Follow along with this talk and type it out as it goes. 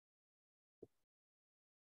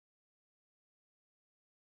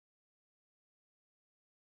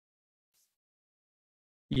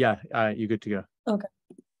Yeah, you're good to go. Okay.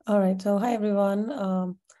 All right. So hi, everyone.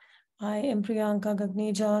 I am Priyanka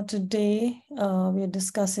Gagneja. Today, we are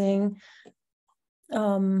discussing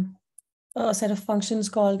a set of functions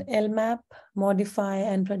called lmap, modify,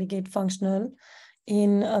 and predicate functional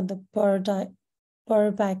in the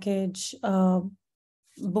purrr package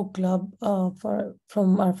book club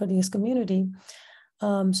from our FDS community.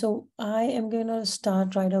 So I am going to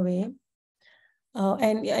start right away.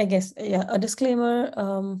 And I guess, yeah, a disclaimer,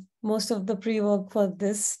 most of the pre-work for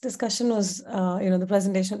this discussion was, the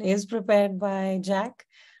presentation is prepared by Jack,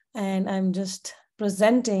 and I'm just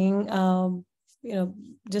presenting,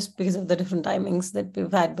 just because of the different timings that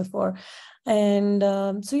we've had before. And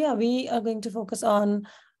so, yeah, we are going to focus on,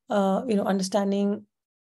 understanding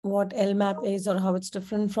what lmap is or how it's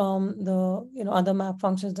different from the, other map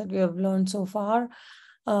functions that we have learned so far.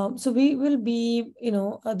 So we will be,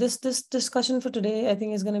 this discussion for today, I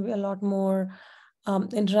think, is going to be a lot more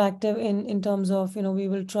interactive in terms of, we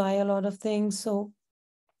will try a lot of things. So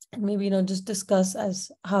maybe, just discuss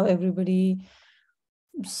as how everybody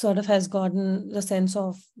sort of has gotten the sense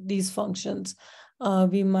of these functions.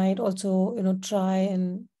 We might also, try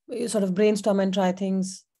and sort of brainstorm and try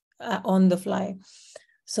things on the fly.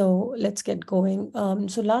 So let's get going.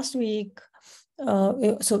 So last week,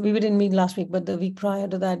 so we didn't meet last week, but the week prior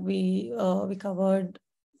to that, we covered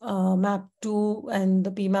map 2 and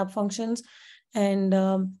the pmap functions. And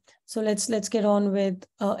so let's get on with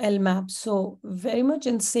lmap. So very much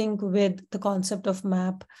in sync with the concept of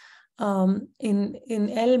map. In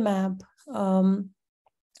lmap,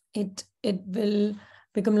 it will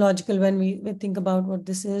become logical when we think about what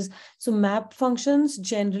this is. So map functions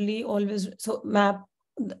generally always, so map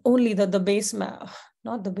only the base map,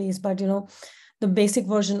 not the base, but the basic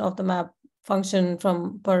version of the map function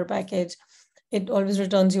from purrr package, it always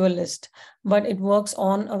returns you a list, but it works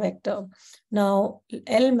on a vector. Now,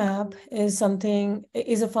 lmap is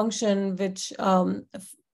a function which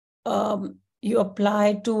you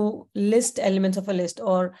apply to list elements of a list,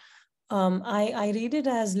 or I read it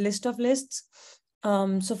as list of lists.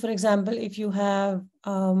 So for example, if you have,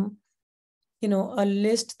 a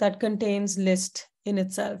list that contains list in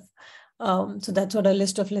itself. So that's what a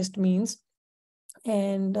list of list means.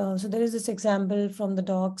 And so there is this example from the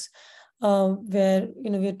docs where,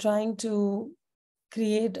 we're trying to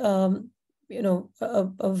create, a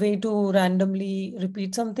way to randomly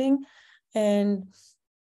repeat something. And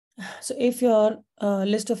so if your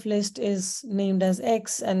list of list is named as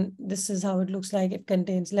X, and this is how it looks like, it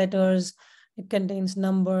contains letters, it contains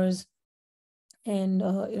numbers, and,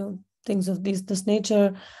 things of this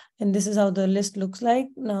nature. And this is how the list looks like.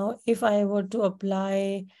 Now, if I were to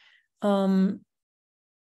apply,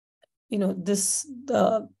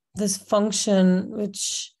 this function,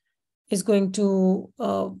 which is going to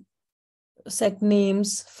set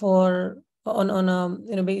names for on a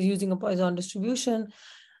using a Poisson distribution,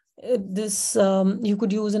 this you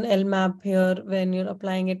could use an lmap here when you're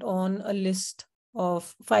applying it on a list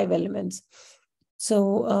of 5 elements.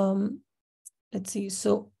 So let's see.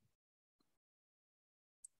 So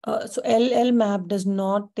lmap does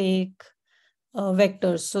not take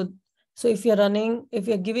vectors. So if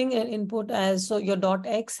you're giving an input as, so your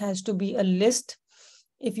 .x has to be a list.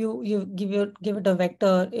 If you give it a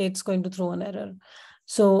vector, it's going to throw an error.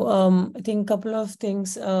 So I think a couple of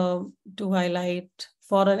things to highlight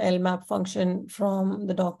for an lmap function from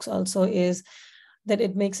the docs also is that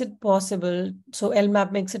it makes it possible. So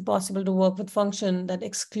lmap makes it possible to work with function that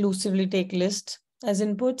exclusively take list as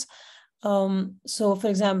inputs. So for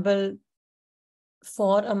example,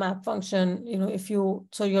 for a map function,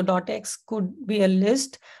 so your .x could be a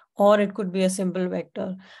list or it could be a simple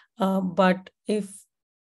vector. But if,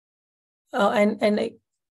 and I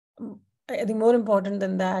think more important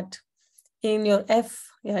than that, in your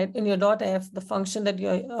in your .f, the function that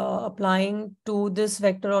you're applying to this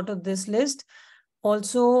vector or to this list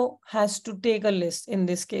also has to take a list in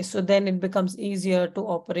this case. So then it becomes easier to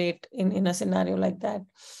operate in a scenario like that.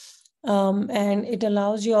 And it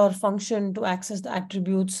allows your function to access the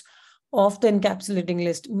attributes of the encapsulating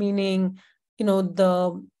list, meaning,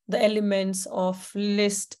 the elements of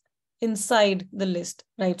list inside the list,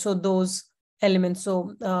 right? So those elements.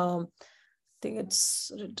 So I think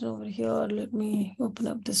it's written over here. Let me open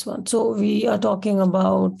up this one. So we are talking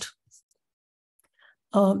about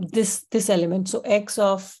this element. So X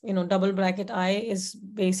of, double bracket I is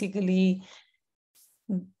basically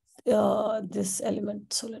this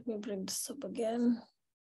element. So let me bring this up again.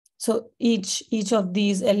 So each of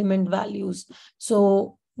these element values.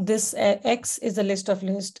 So this X is a list of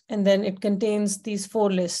list, and then it contains these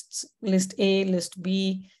 4 lists: list A, list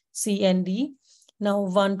B, C, and D. Now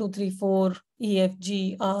 1, 2, 3, 4 E, F,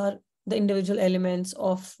 G are the individual elements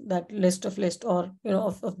of that list or,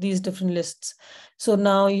 of these different lists. So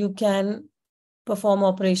now you can perform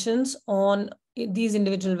operations on these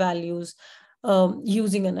individual values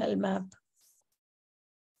using an lmap.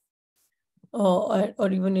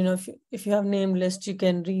 Or even, if you have named lists, you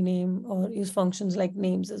can rename or use functions like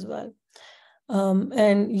names as well.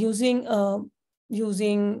 And using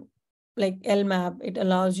like lmap, it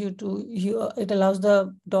allows it allows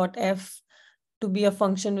the .f to be a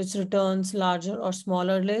function which returns larger or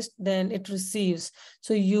smaller list than it receives.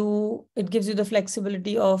 So it gives you the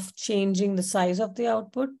flexibility of changing the size of the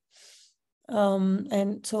output.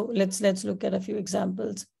 And so let's look at a few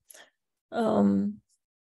examples.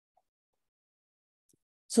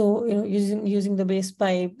 So using the base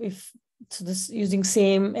pipe, using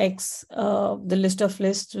same x, the list of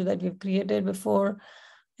lists that we've created before,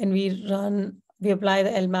 and we apply the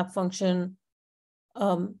lmap function.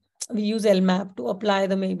 We use lmap to apply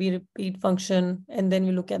the maybe repeat function, and then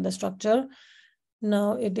we look at the structure.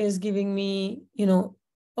 Now it is giving me,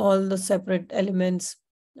 all the separate elements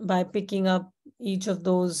by picking up each of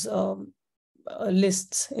those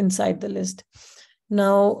lists inside the list.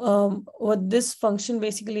 Now, what this function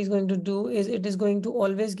basically is going to do is it is going to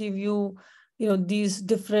always give you, these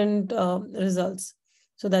different results.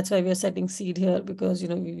 So that's why we are setting seed here, because,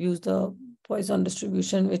 we use the Poisson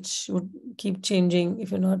distribution, which would keep changing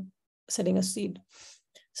if you're not setting a seed.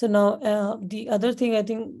 So now the other thing I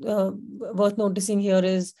think worth noticing here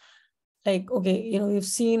is like, okay, you've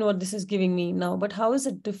seen what this is giving me now, but how is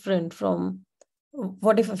it different from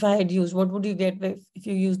what if I had used, what would you get if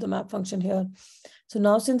you use the map function here? So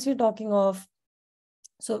now, since we're talking of,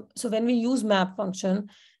 so when we use map function,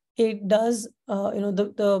 it does,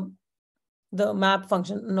 the map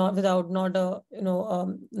function, not the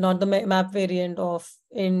map variant of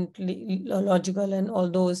int, logical, and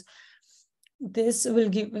all those. This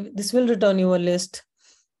will return you a list.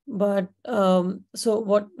 But so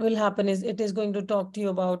what will happen is it is going to talk to you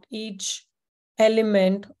about each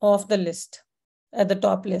element of the list at the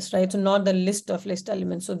top list, right? So not the list of list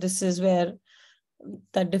elements. So this is where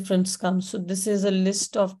that difference comes. So this is a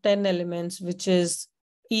list of 10 elements, which is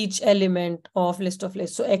each element of list of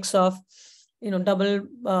lists. So x of,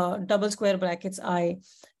 double square brackets I.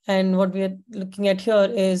 And what we are looking at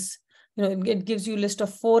here is, it gives you a list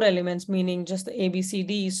of 4 elements, meaning just the A, B, C,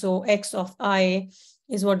 D. So x of I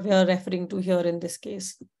is what we are referring to here in this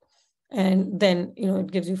case. And then,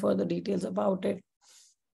 it gives you further details about it.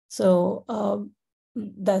 So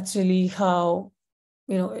that's really how,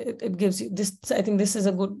 it gives you this. I think this is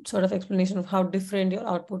a good sort of explanation of how different your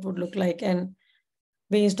output would look like. And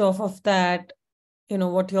based off of that,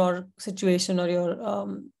 what your situation or your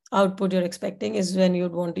output you're expecting is when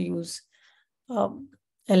you'd want to use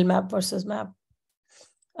lmap versus map.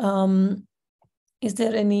 Is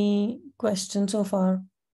there any question so far?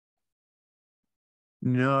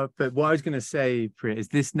 No, but what I was going to say, Priya, is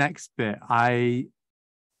this next bit, I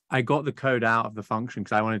got the code out of the function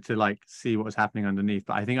because I wanted to see what was happening underneath,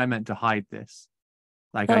 but I think I meant to hide this.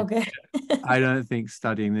 Okay. I don't think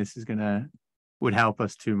studying this would help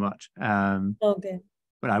us too much. Okay.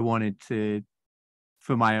 But I wanted to,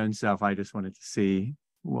 for my own self, I just wanted to see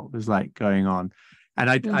what was going on. And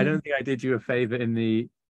I don't think I did you a favor in the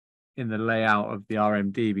layout of the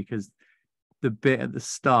RMD, because the bit at the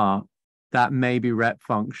start, that maybe rep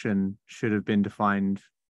function should have been defined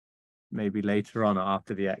maybe later on or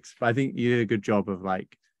after the X. But I think you did a good job of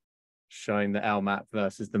showing the lmap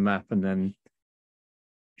versus the map, and then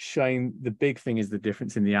showing the big thing is the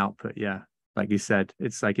difference in the output. Yeah, like you said,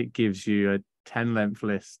 it's it gives you a 10 length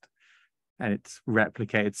list and it's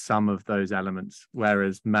replicated some of those elements,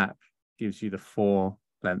 whereas map gives you the 4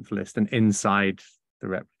 length list, and inside the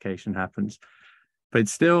replication happens. But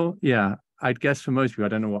it's still, yeah, I'd guess for most people, I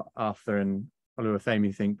don't know what Arthur and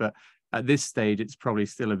Oluwafemi think, but at this stage, it's probably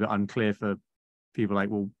still a bit unclear for people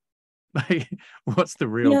what's the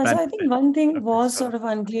real benefit? So I think one thing was sort of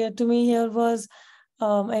unclear to me here was,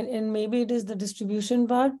 and maybe it is the distribution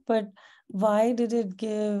part, but why did it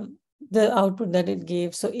give the output that it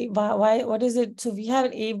gave? So what is it? So we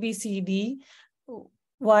have A, B, C, D.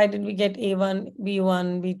 Why did we get A1,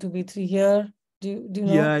 B1, B2, B3 here? Do you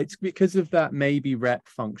know? Yeah, it's because of that maybe rep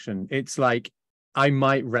function. It's I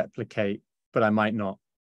might replicate, but I might not.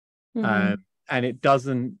 And it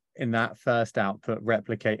doesn't, in that first output,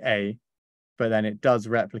 replicate A, but then it does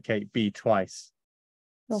replicate B twice.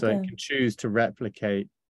 Okay. So it can choose to replicate,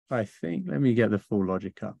 I think, let me get the full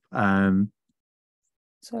logic up.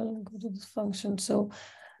 So I'll go to this function. So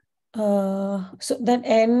then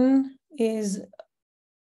N is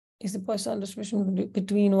the Poisson distribution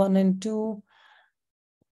between 1 and 2.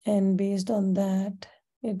 and based on that,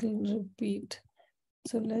 it will repeat.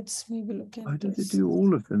 So let's maybe look at Oh, does it this. do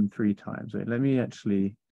all of them 3 times? Wait, let me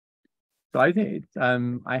actually. So I think it's,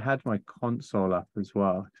 I had my console up as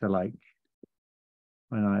well to like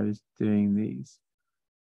when I was doing these.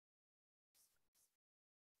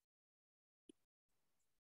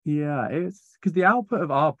 Yeah, it's because the output of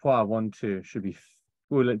R 1, 2 should be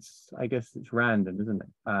well, I guess it's random, isn't it?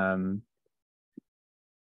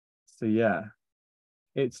 So yeah,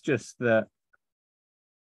 it's just that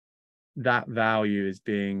that value is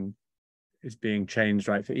being changed,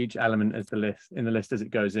 right? For each element as the list in the list as it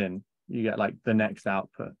goes in, you get like the next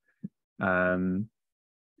output. So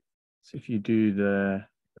if you do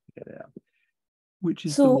get it out, which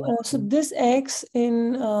is the one. So this X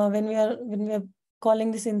in when we are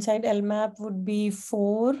calling this inside lmap would be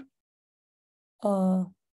 4.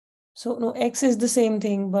 So no, X is the same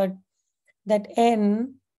thing, but that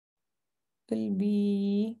N will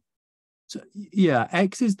be So yeah,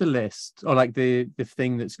 X is the list or like the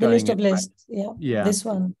thing that's the going list in, of right? lists. Yeah, Yeah, this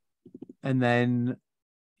one. and then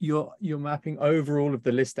you're mapping over all of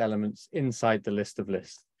the list elements inside the list of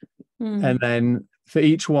lists. And then for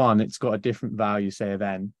each one, it's got a different value, say of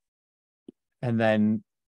N. And then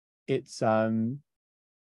it's so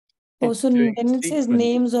doing when it says sequence.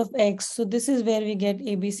 names of X, so this is where we get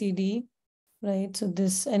A, B, C, D, right? So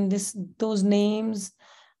this and this, those names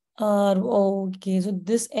are okay. So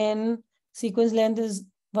this N sequence length is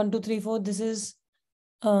 1, 2, 3, 4. This is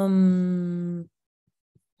I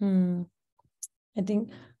think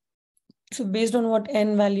so based on what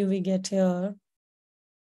N value we get here,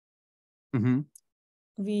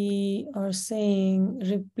 we are saying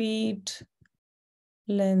repeat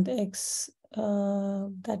length X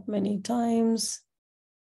that many times.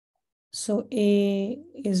 So A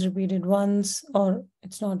is repeated once, or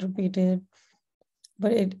it's not repeated,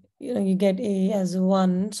 but you get A as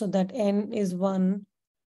 1, so that N is 1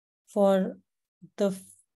 for the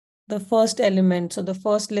first element, so the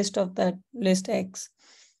first list of that list X.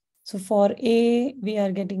 So for A, we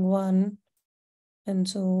are getting 1, and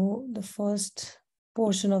so the first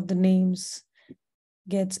portion of the names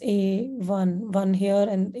gets A1, 1 here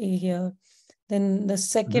and A here. Then the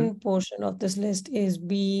second portion of this list is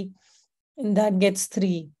B, and that gets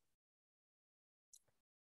 3.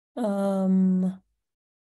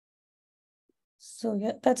 So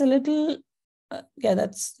yeah, that's a little,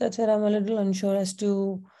 that's where I'm a little unsure as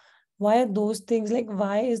to why are those things, like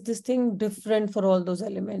why is this thing different for all those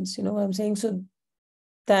elements? You know what I'm saying? So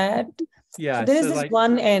that, so there is this like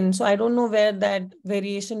one N. So I don't know where that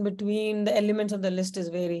variation between the elements of the list is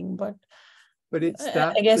varying, but it's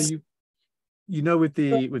that. I guess. So you know with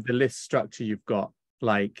the list structure you've got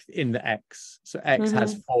like in the X. So X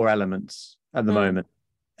has 4 elements at the moment,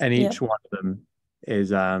 and each one of them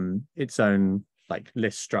is its own like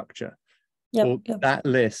list structure. Well, that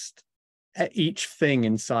list, each thing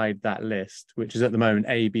inside that list, which is at the moment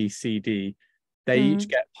A, B, C, D, they each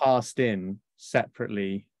get passed in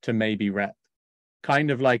separately to maybe rep.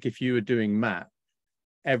 Kind of like if you were doing map,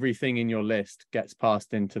 everything in your list gets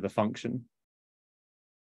passed into the function.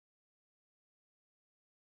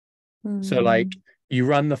 So like you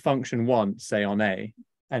run the function once, say on A,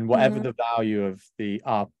 and whatever the value of the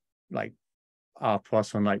R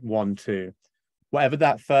plus on like 1, 2, whatever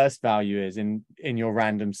that first value is in your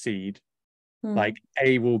random seed, like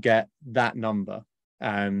A will get that number.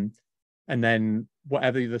 And then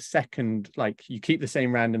whatever the second, like you keep the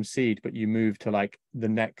same random seed, but you move to like the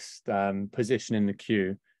next position in the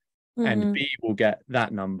queue, and B will get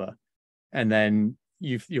that number. And then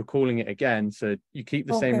you're calling it again. So you keep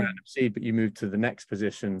the same random seed, but you move to the next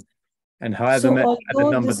position. And however the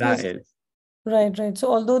number that is. Right.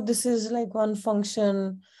 So although this is like one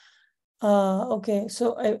function, okay,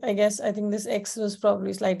 so I guess I think this X was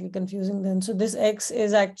probably slightly confusing then. So this X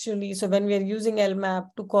is actually, so when we are using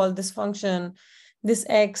lmap to call this function, this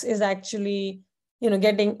X is actually,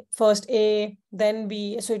 getting first A, then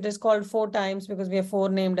B. So it is called 4 times because we have 4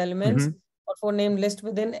 named elements or 4 named list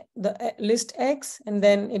within the list X, and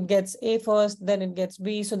then it gets A first, then it gets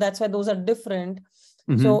B. So that's why those are different.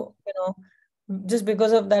 So, just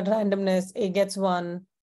because of that randomness, A gets 1,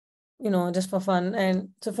 just for fun. And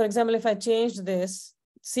so, for example, if I changed this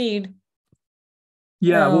seed.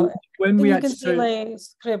 Yeah, well, when we actually. You can see my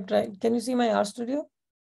script, right? Can you see my RStudio?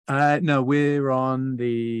 No, we're on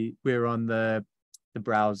the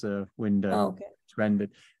browser window. Oh, okay. It's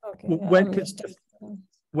rendered. Okay.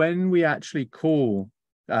 When we actually call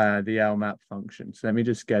the lmap function, so let me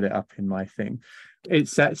just get it up in my thing. It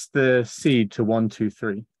sets the seed to 1, 2,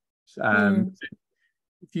 3.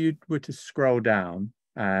 If you were to scroll down,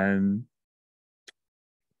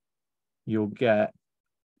 you'll get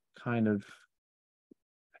kind of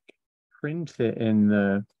print it in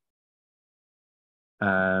the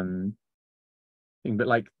thing, but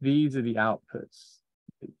like these are the outputs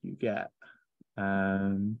that you get.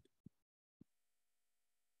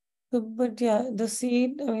 But yeah, the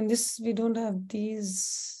seed, I mean, this, we don't have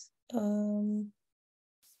these. So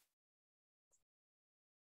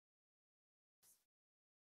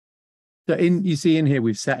you see in here,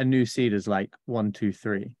 we've set a new seed as like 1, 2,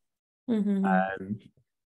 3.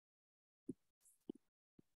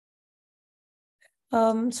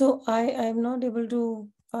 So I'm not able to,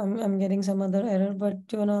 I'm getting some other error, but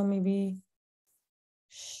do you wanna maybe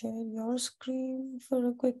share your screen for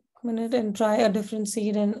a quick minute and try a different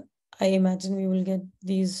seed, and I imagine we will get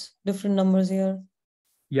these different numbers here.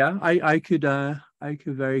 Yeah, I could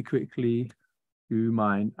very quickly do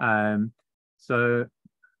mine. So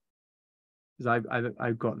because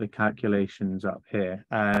I've got the calculations up here.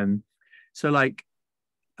 So like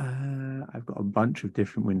I've got a bunch of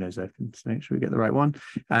different windows open to make sure we get the right one.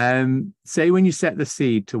 Say when you set the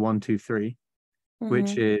seed to 1, 2, 3,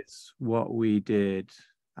 which is what we did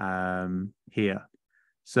here.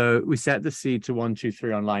 So we set the seed to 1, 2,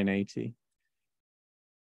 3 on line 80.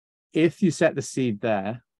 If you set the seed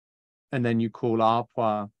there, and then you call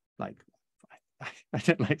arpois, like I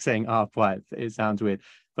don't like saying arpois, it sounds weird,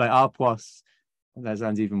 but arpois, that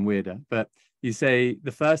sounds even weirder. But you say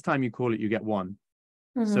the first time you call it, you get 1.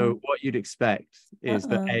 So what you'd expect is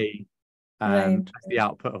that A has the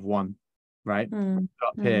output of 1, right? So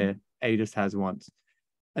up here, A just has once.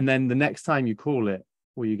 And then the next time you call it,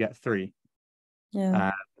 well, you get 3.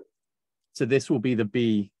 Yeah. So this will be the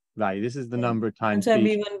B value. This is the number of times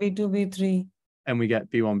B1, B2, B3. And we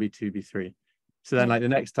get B1, B2, B3. So then like the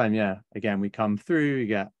next time, again, we come through, we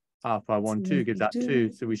get arpois 1, 2 gives that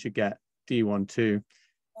 2. So we should get D1, 2.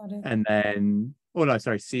 And then,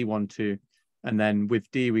 C1, 2. And then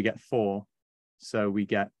with D, we get 4. So we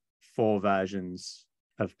get 4 versions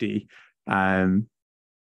of D.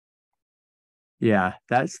 Yeah,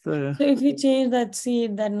 that's the... So if we change that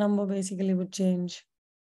seed, that number basically would change.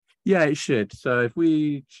 Yeah, it should. So if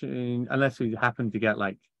we change, unless we happen to get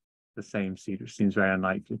like the same seed, which seems very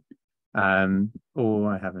unlikely.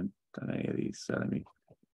 Or I haven't done any of these. So let me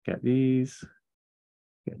get these,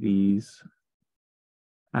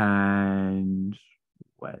 and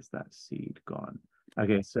where's that seed gone?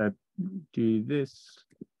 Okay, so do this.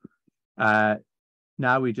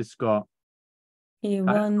 Now we just got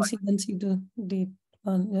A1, C1, C2,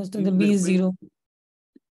 D1, just the B0.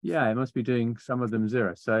 Yeah, it must be doing some of them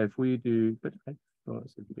 0. So if we do, but let's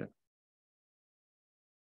see if we get.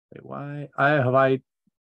 Wait, why?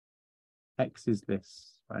 X is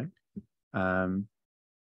this, right?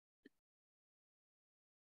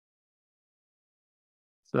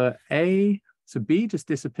 So B just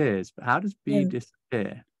disappears, but how does B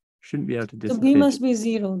disappear? Shouldn't be able to disappear. So B must be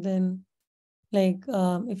 0 then. Like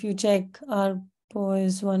if you check arpois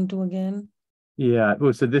is 1, 2 again. Yeah,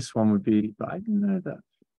 well, so this one would be, but I didn't know that.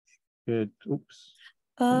 Good. Oops.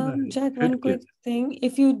 Jack, one quick thing.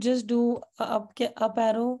 If you just do up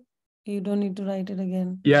arrow, you don't need to write it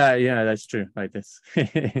again. Yeah, that's true. Like this.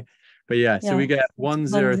 But yeah, so we get 1,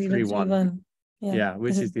 0, 3, 1. Yeah,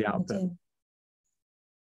 which is the output.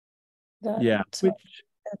 Yeah, so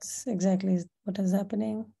that's exactly what is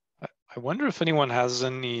happening. I wonder if anyone has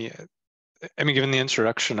any, I mean, given the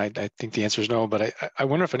introduction, I think the answer is no, but I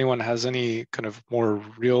wonder if anyone has any kind of more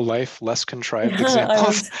real life, less contrived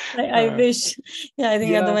examples. I wish. Yeah, I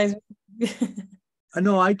think otherwise.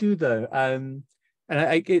 No, I do though. And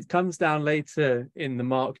it comes down later in the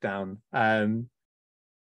markdown.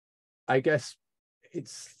 I guess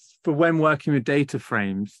it's for when working with data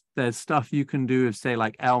frames, there's stuff you can do with, say,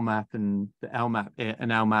 like lmap and the lmap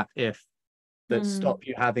and lmap if that stop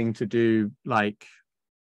you having to do like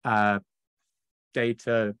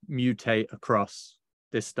data mutate across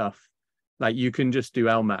this stuff. Like you can just do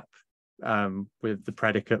lmap with the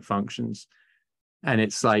predicate functions, and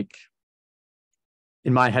it's like,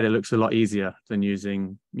 in my head, it looks a lot easier than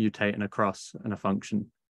using mutate and across and a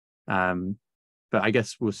function. But I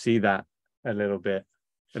guess we'll see that a little bit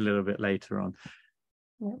later on.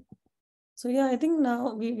 Yeah. So yeah, I think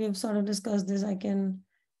now we've sort of discussed this. I can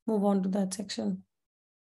move on to that section.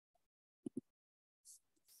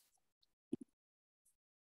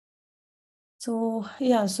 So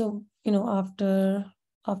yeah, so after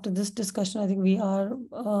this discussion, I think we are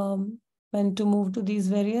meant to move to these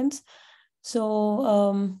variants.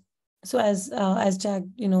 So so as Jack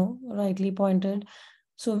rightly pointed,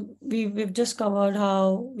 so we've just covered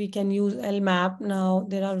how we can use lmap. Now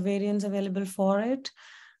there are variants available for it.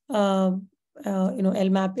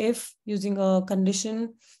 Lmap if using a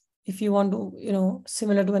condition, if you want to,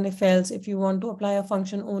 similar to an if else, if you want to apply a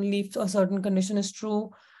function only if a certain condition is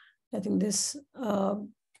true, I think this, I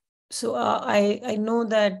know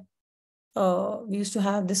that we used to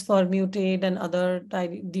have this for mutate and other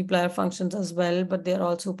dplyr functions as well, but they're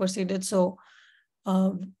all superseded. So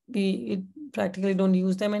we practically don't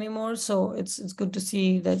use them anymore. So it's good to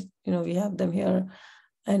see that, we have them here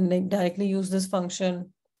and like directly use this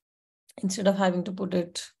function instead of having to put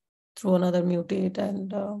it through another mutate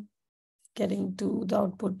and getting to the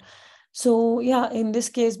output. So yeah, in this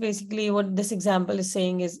case, basically what this example is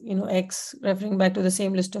saying is, X referring back to the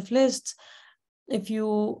same list of lists. If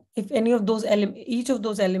any of those each of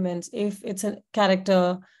those elements, if it's a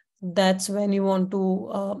character, that's when you want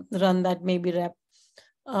to run that maybe rep.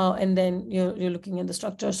 And then you're looking at the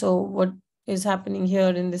structure. So what is happening here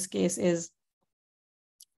in this case is,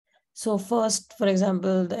 so first, for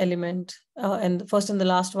example, the element and the first and the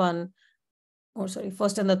last one,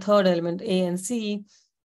 first and the third element, A and C,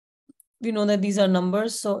 we know that these are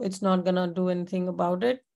numbers, so it's not gonna do anything about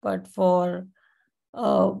it. But for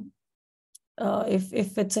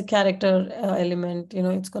if it's a character element,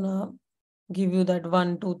 it's gonna give you that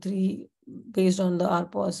 1, 2, 3 based on the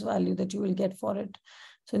RPOS value that you will get for it.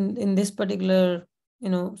 So in this particular,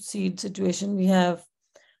 seed situation, we have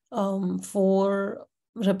 4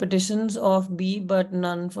 repetitions of B, but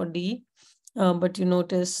none for D. But you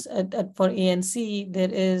notice for A and C,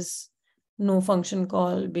 there is no function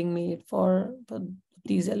call being made for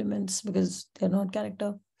these elements because they're not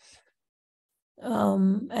character.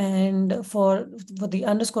 And for the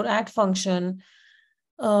 _at function,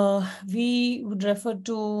 we would refer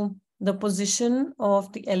to the position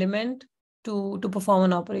of the element to perform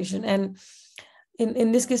an operation. And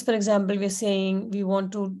in this case, for example, we're saying we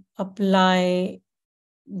want to apply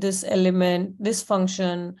this element, this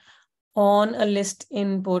function on a list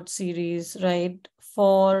input series, right,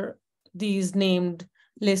 for these named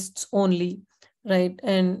lists only, right?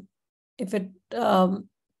 And if it, I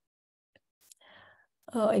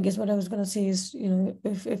guess what I was going to say is,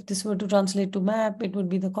 if this were to translate to map, it would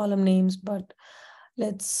be the column names, but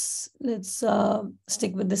let's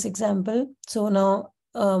stick with this example. So now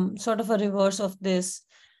sort of a reverse of this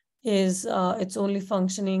is it's only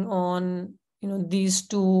functioning on, these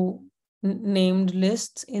 2 named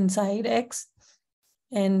lists inside X,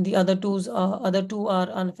 and the other two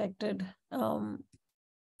are unaffected. I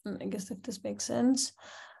guess if this makes sense.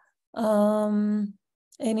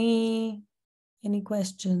 Any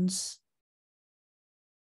questions?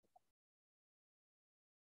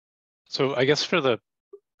 So I guess I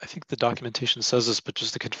think the documentation says this, but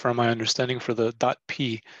just to confirm my understanding for the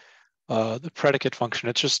 .p, the predicate function,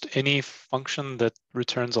 it's just any function that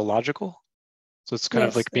returns a logical. So it's kind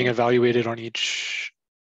of like being evaluated on each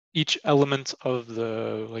element of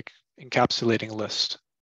the encapsulating list.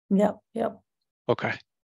 Yep. Okay.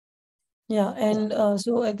 Yeah, and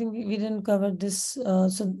so I think we didn't cover this.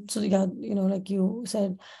 So yeah, like you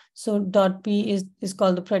said, so .p is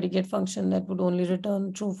called the predicate function that would only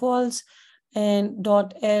return true, false, and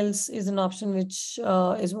 .else is an option which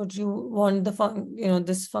is what you want the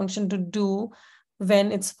this function to do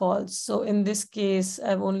when it's false. So in this case,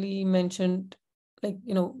 I've only mentioned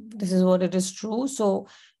this is what it is true. So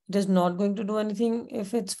it is not going to do anything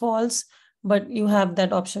if it's false, but you have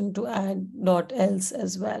that option to add .else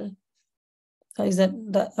as well. Is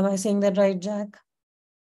am I saying that right, Jack?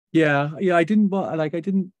 Yeah. I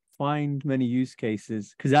didn't find many use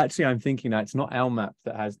cases because actually I'm thinking that it's not lmap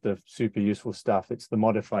that has the super useful stuff, it's the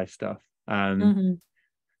modify stuff. But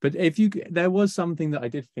there was something that I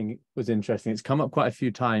did think was interesting. It's come up quite a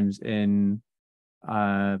few times in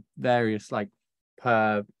various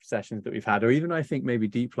purrr sessions that we've had, or even I think maybe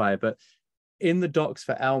dplyr, but in the docs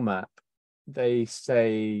for lmap they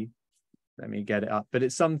say, let me get it up, but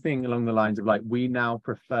it's something along the lines of we now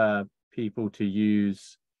prefer people to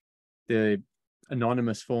use the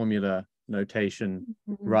anonymous formula notation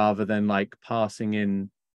rather than passing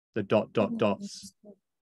in the ... dots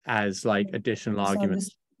as additional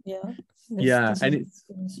arguments. And it's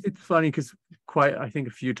funny because I think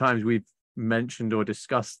a few times we've mentioned or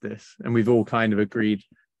discussed this, and we've all kind of agreed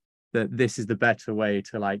that this is the better way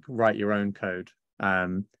to write your own code.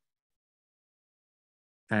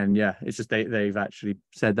 And yeah, it's just they've actually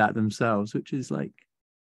said that themselves, which is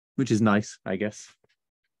nice, I guess.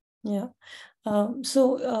 Yeah.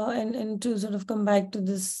 So and to sort of come back to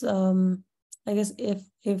this, I guess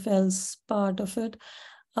if else part of it,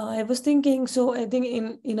 I was thinking. So I think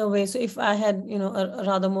in a way, so if I had a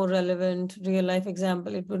rather more relevant real life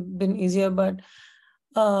example, it would have been easier. But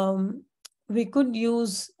we could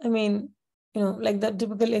use, the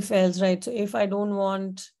typical if else, right? So if I don't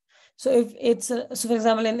want. So if it's so for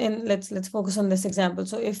example, in let's focus on this example.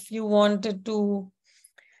 So if you wanted to,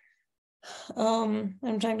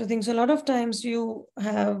 I'm trying to think. So a lot of times you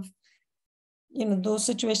have, those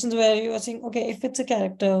situations where you are saying, okay, if it's a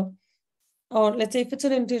character, or let's say if it's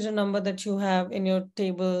an integer number that you have in your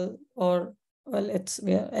table, or well,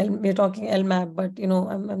 we're talking lmap, but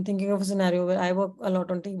I'm thinking of a scenario where I work a lot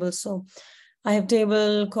on tables. So I have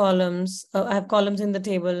table columns. I have columns in the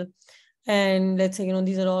table, and let's say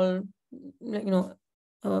these are all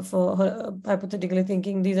for hypothetically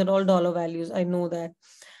thinking, these are all dollar values. I know that.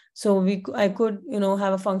 So I could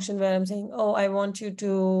have a function where I'm saying, oh, I want you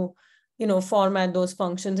to format those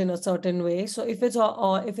functions in a certain way. So if it's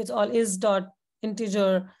all is dot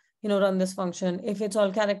integer, run this function. If it's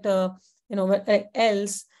all character,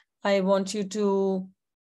 else I want you to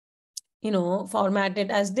format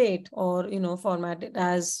it as date, or format it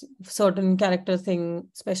as certain character thing,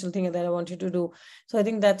 special thing that I want you to do. So I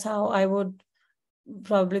think that's how I would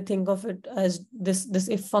probably think of it, as this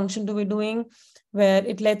if function to be doing, where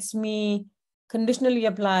it lets me conditionally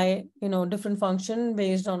apply different function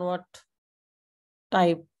based on what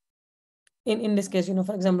type, in this case,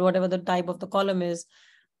 for example, whatever the type of the column is,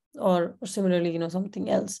 or similarly something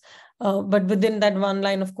else. But within that one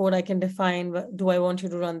line of code, I can define, do I want you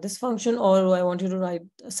to run this function, or do I want you to write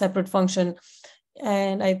a separate function?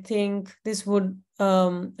 And I think this would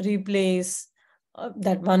replace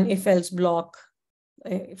that one if else block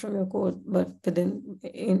from your code, but within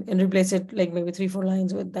and replace it like maybe 3-4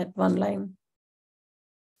 lines with that one line,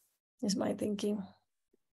 is my thinking.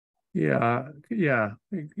 Yeah.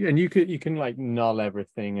 And you can like null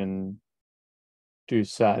everything and do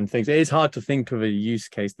certain things. It is hard to think of a use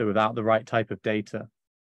case though without the right type of data.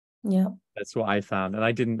 Yeah, that's what I found, and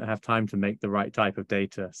I didn't have time to make the right type of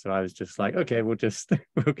data, so I was just like, okay, we'll get to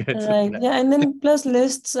right. Yeah, and then plus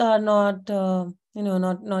lists are not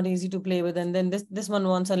not easy to play with, and then this one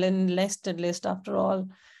wants a nested list after all.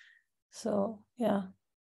 So yeah.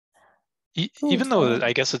 Even though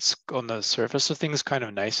I guess it's on the surface of things kind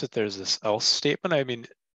of nice that there's this else statement, I mean,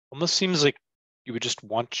 almost seems like you would just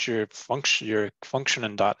want your function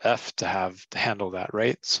in .f to handle that,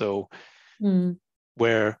 right? So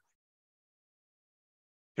where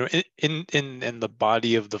in the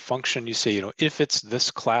body of the function you say, if it's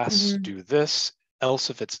this class, do this, else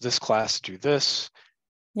if it's this class, do this.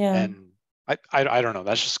 Yeah. And I don't know,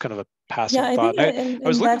 that's just kind of a passive thought. I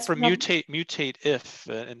was looking for mutate if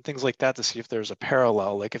and things like that to see if there's a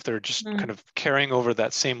parallel, like if they're just kind of carrying over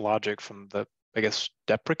that same logic from the, I guess,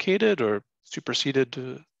 deprecated or superseded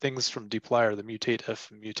things from dplyr, the mutate if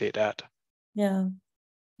and mutate at. Yeah,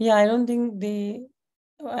 I don't think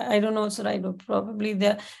I don't know, so right, probably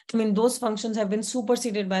those functions have been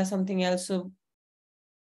superseded by something else. So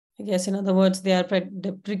I guess in other words, they are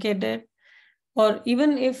deprecated. Or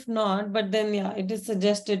even if not, but then yeah, it is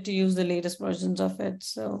suggested to use the latest versions of it.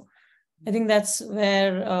 So I think that's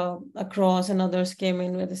where Across and others came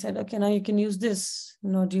in, where they said, okay, now you can use this,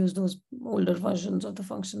 not use those older versions of the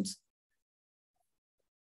functions.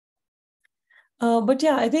 But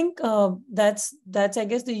yeah, I think that's I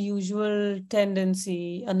guess the usual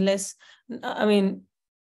tendency, unless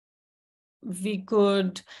we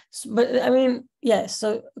could, but yes.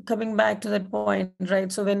 So coming back to that point,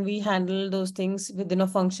 right? So when we handle those things within a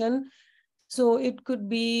function, so it could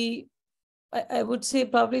be, I would say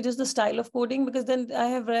probably just the style of coding, because then I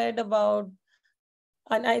have read about,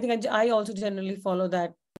 and I think I also generally follow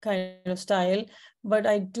that kind of style. But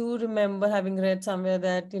I do remember having read somewhere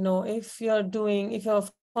that, if your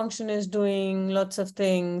function is doing lots of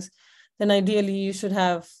things, then ideally you should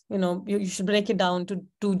have, you should break it down to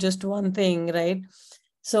do just one thing, right?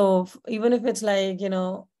 So even if it's like,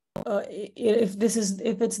 if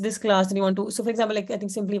it's this class and you want to, so for example, like I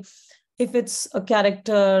think simply, if it's a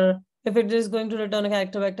character, if it is going to return a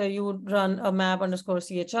character vector, you would run a map underscore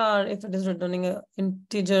chr. If it is returning an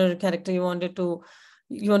integer character, you want to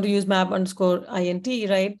use map underscore int,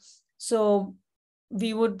 right? So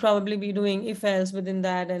we would probably be doing if else within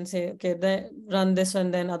that and say, okay, then run this one,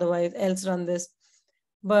 then otherwise else run this.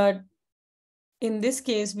 But in this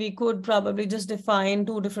case, we could probably just define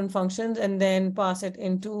 2 different functions and then pass it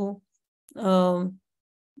into lmap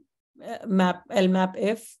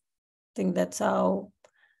if. I think that's how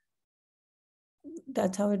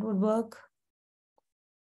it would work.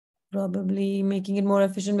 Probably making it more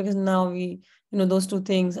efficient, because now those 2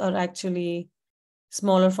 things are actually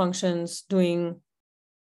smaller functions doing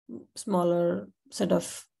smaller set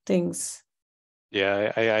of things.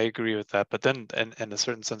 Yeah, I agree with that. But then in a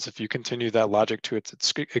certain sense, if you continue that logic to its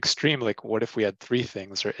extreme, like what if we had 3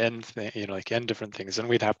 things or n like n different things, then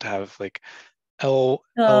we'd have to have like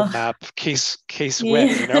lmap case when,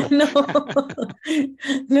 you know?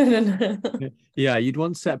 No. Yeah, you'd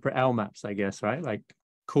want separate lmaps, I guess, right? Like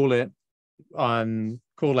call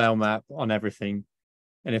lmap on everything.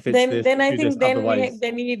 And if it's this, then I do this, think then otherwise.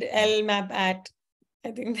 they need lmap at,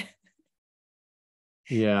 I think.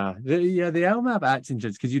 Yeah, the lmap at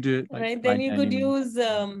interesting because you do it like right. Then you could use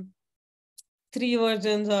 3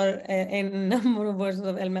 versions or n number of versions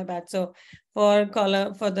of lmap at. So for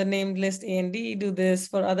column, for the named list A and D, do this.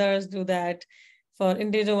 For others, do that. For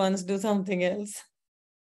integer ones, do something else.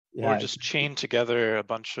 Or just chain together a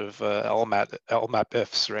bunch of lmap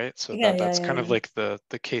ifs, right? So that's kind of like the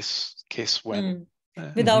case when.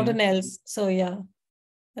 Without an else. So yeah,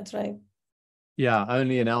 that's right. Yeah,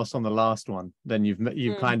 only an else on the last one. Then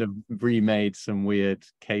you've kind of remade some weird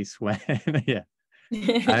case when. Yeah.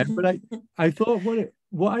 But I thought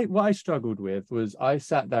what I struggled with was I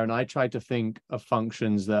sat there and I tried to think of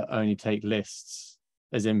functions that only take lists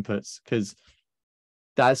as inputs, because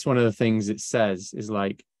that's one of the things it says is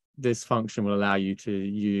like this function will allow you to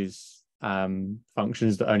use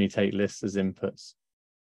functions that only take lists as inputs.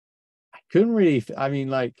 I couldn't really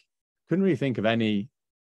think of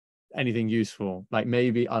anything useful. Like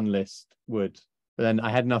maybe unlist would, but then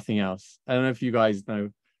I had nothing else. I don't know if you guys know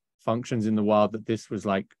functions in the wild that this was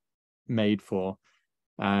like made for.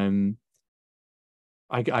 I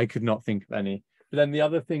could not think of any. But then the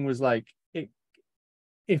other thing was like,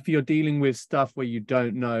 if you're dealing with stuff where you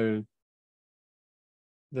don't know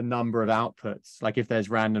the number of outputs, like if there's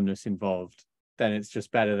randomness involved, then it's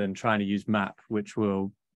just better than trying to use map, which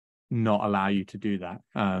will not allow you to do that.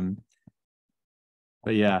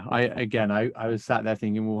 But yeah, I was sat there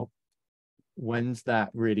thinking, well, when's that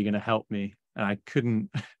really going to help me? And I couldn't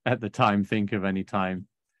at the time think of any time.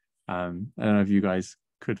 I don't know if you guys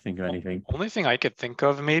could think of anything. Only thing I could think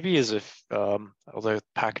of maybe is if although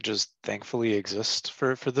packages thankfully exist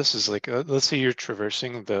for this, is like let's say you're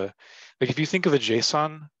traversing like if you think of a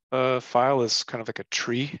JSON file as kind of like a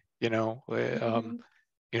tree, you know,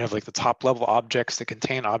 you have like the top level objects that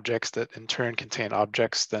contain objects that in turn contain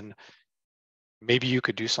objects, then maybe you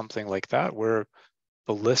could do something like that where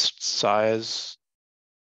the list size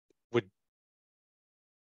would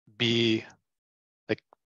be like,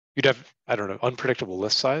 you'd have, I don't know, unpredictable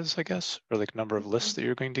list size, I guess, or like number of lists that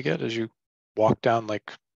you're going to get as you walk down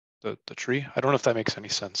like the tree. I don't know if that makes any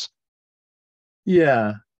sense.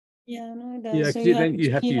 Yeah, no, it does. Yeah, so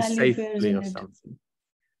you have to use safely or something.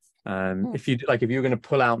 If you're going to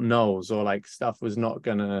pull out nulls or like stuff was not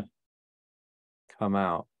going to come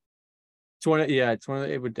out.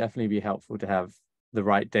 It would definitely be helpful to have the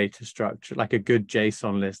right data structure, like a good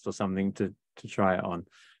JSON list or something to try it on.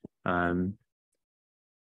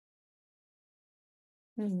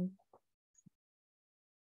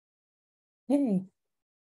 Hey.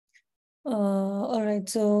 All right,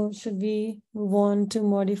 so should we move on to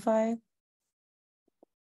modify?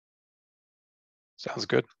 Sounds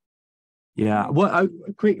good. Yeah, well,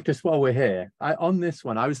 just while we're here, on this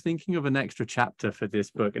one, I was thinking of an extra chapter for this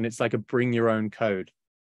book, and it's like a bring your own code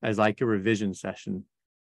as like a revision session.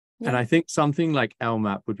 Yeah. And I think something like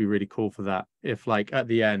lmap would be really cool for that. If like at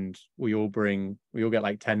the end, we all get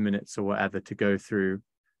like 10 minutes or whatever to go through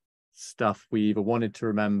stuff we either wanted to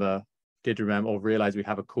remember, did remember, or realize we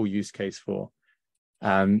have a cool use case for.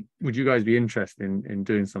 Would you guys be interested in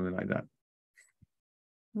doing something like that?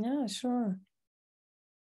 Yeah, sure.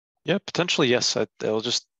 Yeah, potentially, yes. It'll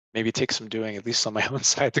just maybe take some doing, at least on my own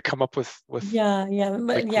side, to come up with but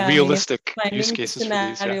like realistic use cases for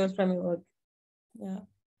these. Scenarios from your work. Yeah,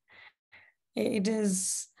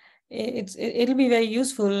 it'll be very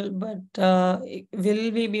useful, but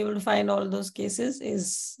will we be able to find all those cases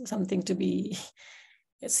is something to be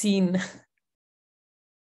seen.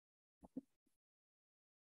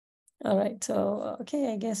 All right, so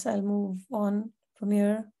okay, I guess I'll move on from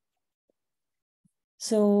here.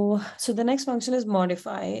 So the next function is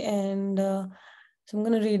modify, and so I'm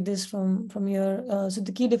going to read this from here. So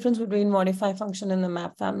the key difference between modify function and the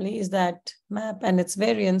map family is that map and its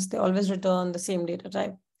variants, they always return the same data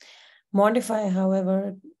type. Modify,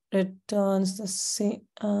 however, returns the same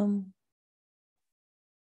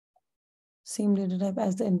data type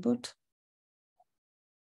as the input.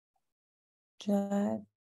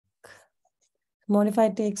 Modify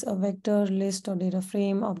takes a vector, list, or data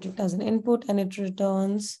frame object as an input, and it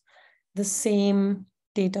returns the same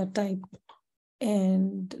data type.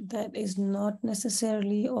 And that is not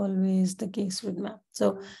necessarily always the case with map.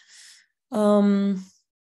 So, I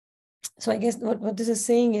guess what this is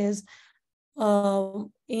saying is,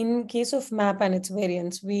 in case of map and its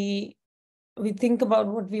variants, we think about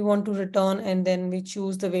what we want to return, and then we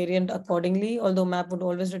choose the variant accordingly, although map would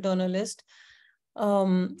always return a list.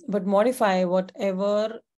 But modify,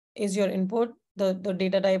 whatever is your input, the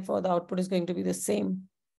data type for the output is going to be the same.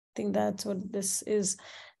 I think that's what this is.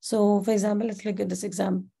 So for example, let's look at this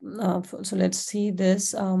example. So let's see this.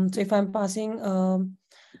 So if I'm passing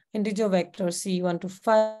integer vector C1 to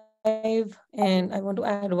 5, and I want to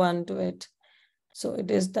add 1 to it. So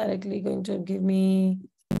it is directly going to give me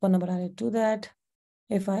one number added to that.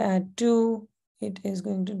 If I add 2, it is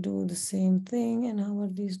going to do the same thing. And how are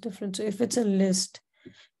these different? So if it's a list,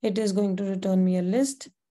 it is going to return me a list.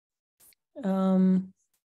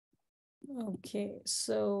 Okay,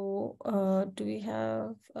 so do we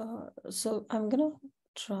have, so I'm gonna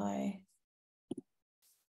try.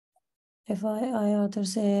 If author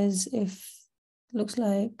says if, looks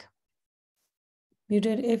like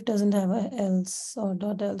muted if doesn't have a else or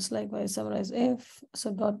dot else, likewise summarize if,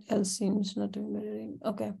 so dot else seems not to be mirroring.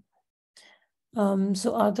 Okay.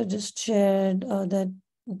 So Arthur just shared that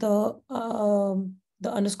the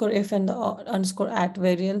underscore if and the underscore at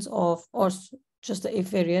variants of, or just the if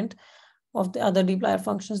variant of the other dplyr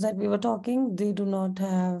functions that we were talking, they do not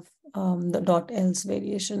have the dot else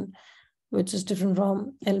variation, which is different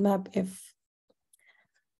from lmap if.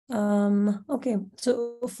 Okay,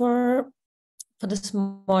 so for this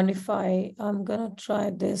modify, I'm gonna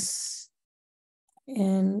try this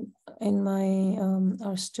in my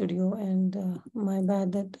RStudio, and my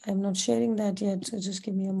bad that I'm not sharing that yet, so just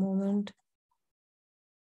give me a moment.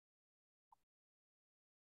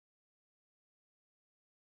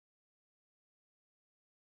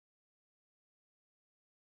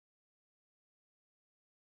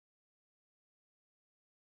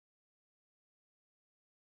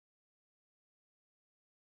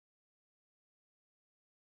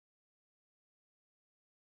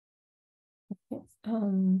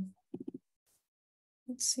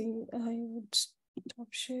 Let's see, I would stop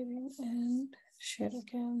sharing and share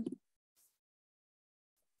again.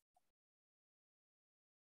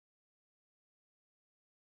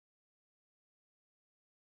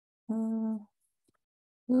 I'm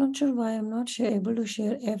not sure why I'm not able to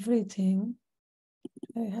share everything.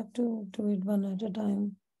 I have to do it one at a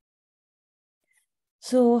time.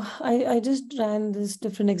 So I just ran these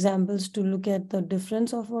different examples to look at the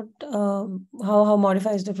difference of what how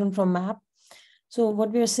modify is different from map. So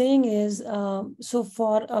what we are saying is, so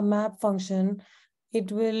for a map function,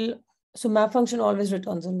 it will, so map function always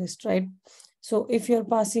returns a list, right? So if you're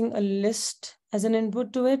passing a list as an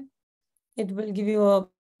input to it, it will give you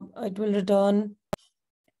it will return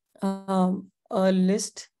a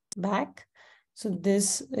list back. So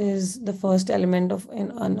this is the first element of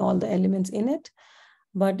on all the elements in it.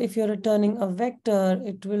 But if you're returning a vector,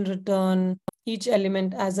 it will return each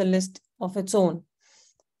element as a list of its own.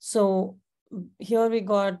 So here we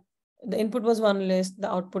got, the input was one list,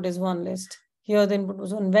 the output is one list. Here the input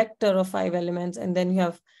was one vector of 5 elements, and then you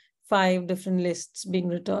have 5 different lists being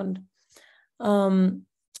returned. And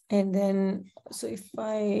then, so if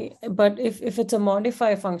it's a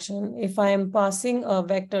modify function, if I am passing a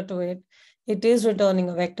vector to it, it is returning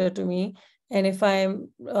a vector to me. And if I'm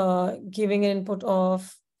giving an input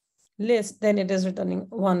of list, then it is returning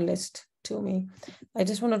one list to me. I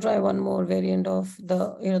just want to try one more variant of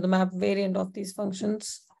the, the map variant of these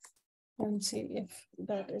functions and see if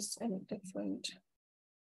that is any different.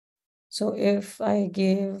 So if I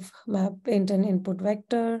give map int an input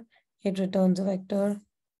vector, it returns a vector.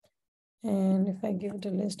 And if I give it a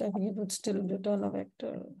list, I think it would still return a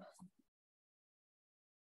vector.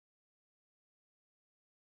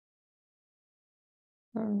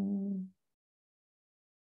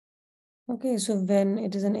 Okay, so when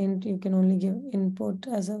it is an int, you can only give input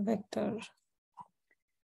as a vector.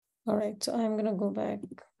 All right, so I'm going to go back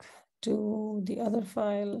to the other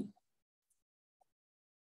file.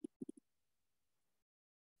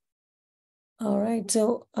 All right,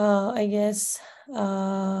 so I guess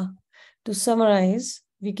to summarize,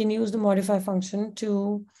 we can use the modify function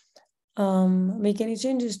to make any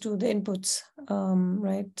changes to the inputs,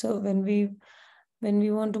 right? So when we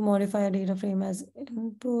want to modify a data frame as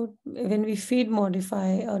input, when we feed modify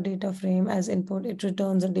a data frame as input, it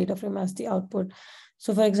returns a data frame as the output.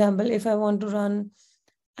 So for example, if I want to run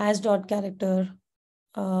as dot character,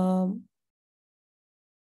 one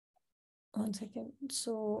second.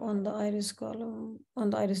 So on the iris column,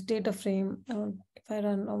 on the iris data frame, if I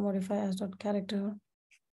run or modify as dot character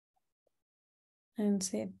and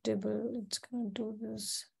say dibble, it's gonna do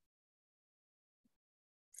this.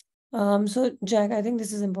 So Jack, I think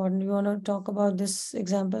this is important. You want to talk about this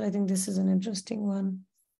example? I think this is an interesting one.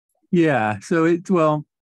 Yeah. So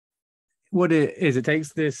what it is, it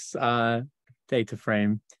takes this data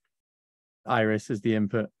frame, iris as the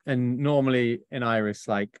input, and normally in iris,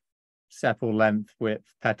 like sepal length,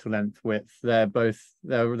 width, petal length, width.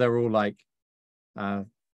 They're all like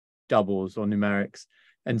doubles or numerics,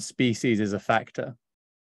 and species is a factor.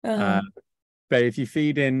 But if you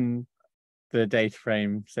feed in the data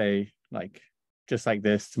frame, say like just like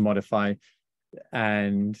this to modify,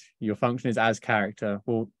 and your function is as character,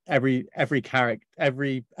 well, every character,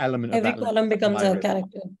 every element of every that column becomes a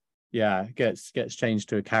character. Yeah, gets changed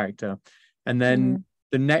to a character. And then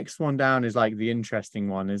the next one down is like the interesting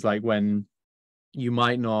one, is like when you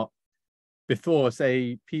might not before,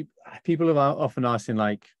 say, people have often asked in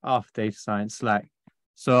like after data science Slack,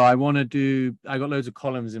 so I got loads of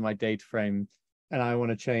columns in my data frame and I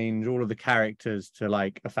want to change all of the characters to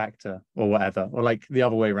like a factor or whatever, or like the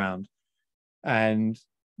other way around. And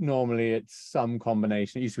normally it's some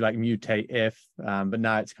combination. It used to be like mutate if, but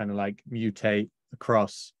now it's kind of like mutate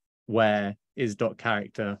across where is dot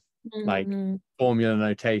character, like formula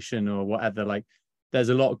notation or whatever. Like there's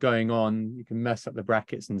a lot going on. You can mess up the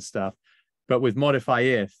brackets and stuff. But with modify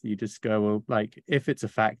if, you just go, well, like if it's a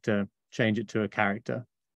factor, change it to a character.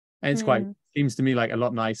 And it's seems to me like a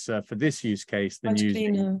lot nicer for this use case than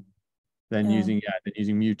using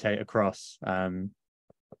mutate across.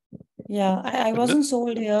 Yeah, I wasn't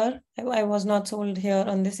sold here. I was not sold here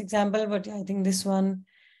on this example, but I think this one,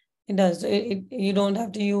 it does. You don't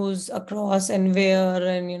have to use across and where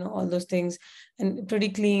and, all those things. And pretty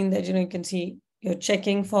clean that, you can see you're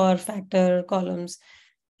checking for factor columns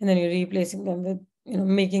and then you're replacing them with,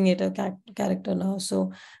 making it a character now.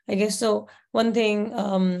 So I guess so. One thing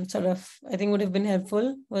sort of I think would have been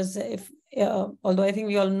helpful was if, although I think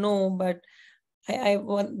we all know, but I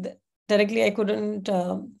want directly I couldn't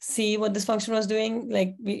see what this function was doing.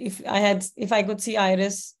 Like if I could see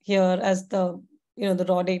iris here as the the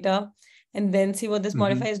raw data, and then see what this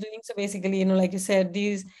modify is doing. So basically, like you said,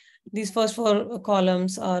 these first four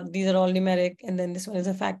columns these are all numeric, and then this one is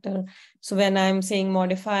a factor. So when I'm saying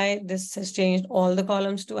modify, this has changed all the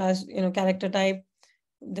columns to as character type.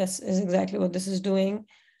 This is exactly what this is doing.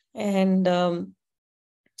 And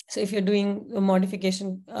so if you're doing a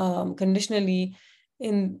modification conditionally,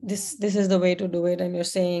 in this is the way to do it. And you're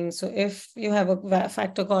saying, so if you have a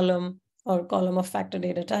factor column or column of factor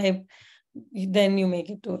data type, then you make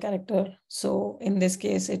it to a character. So in this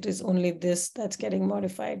case, it is only this that's getting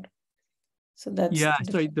modified. So that's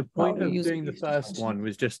the point of doing the first one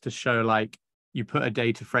was just to show like you put a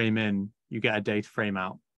data frame in, you get a data frame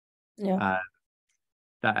out.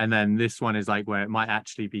 And then this one is like where it might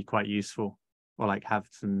actually be quite useful or like have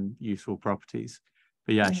some useful properties.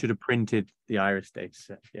 But I should have printed the iris data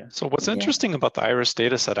set. So what's interesting about the iris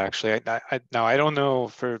data set, actually, now I don't know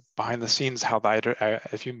for behind the scenes how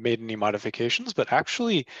if you made any modifications, but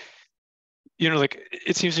actually, like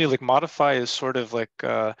it seems to me like modify is sort of like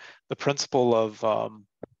the principle of,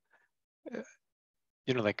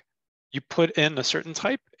 like you put in a certain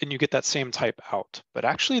type and you get that same type out. But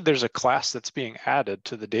actually, there's a class that's being added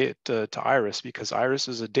to the data to iris, because iris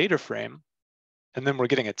is a data frame, and then we're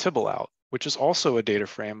getting a tibble out, which is also a data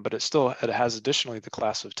frame, but it has additionally the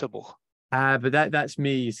class of tibble. But that's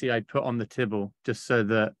me. You see, I put on the tibble just so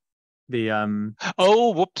that the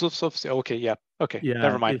Oh, whoops. Okay, yeah. Okay,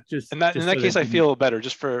 never mind. In that case, I feel better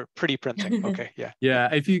just for pretty printing. Okay, yeah.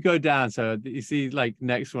 Yeah, if you go down, so you see like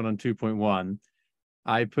next one on 2.1,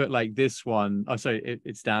 I put like this one. Oh, sorry,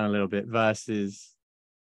 it's down a little bit versus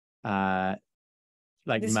like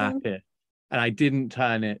this map one? it. And I didn't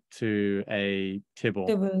turn it to a tibble.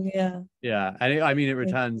 Yeah. And it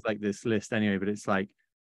returns like this list anyway, but it's like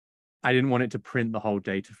I didn't want it to print the whole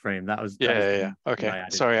data frame. That was Okay,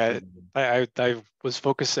 sorry, I was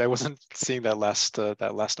focused. I wasn't seeing that last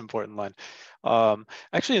important line.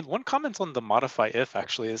 Actually, one comment on the modify if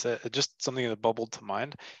actually is just something that bubbled to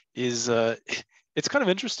mind is it's kind of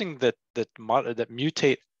interesting that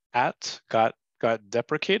mutate at got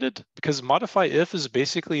deprecated, because modify if is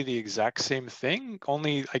basically the exact same thing,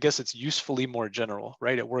 only I guess it's usefully more general,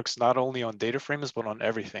 right? It works not only on data frames, but on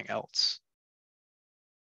everything else.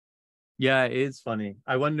 Yeah, it is funny.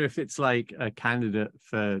 I wonder if it's like a candidate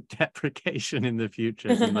for deprecation in the future.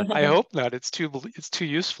 I hope not. It's too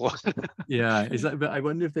useful. Yeah, it's like, but I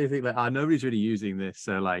wonder if they think like, nobody's really using this,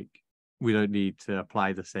 so like we don't need to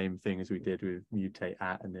apply the same thing as we did with mutate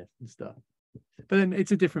at and if and stuff. But then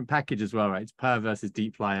it's a different package as well, right? It's purrr versus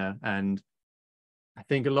dplyr, and I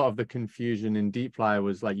think a lot of the confusion in dplyr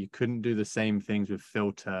was like you couldn't do the same things with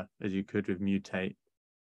filter as you could with mutate.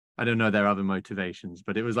 I don't know their other motivations,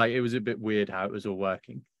 but it was a bit weird how it was all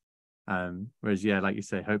working. Whereas like you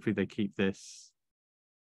say, hopefully they keep this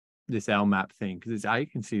lmap thing, because I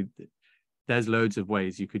can see there's loads of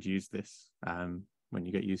ways you could use this when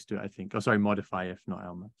you get used to it, I think. Oh, sorry, modify if, not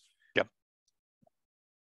lmap.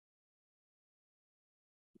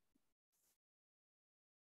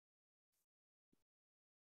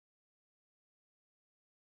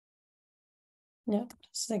 Yeah,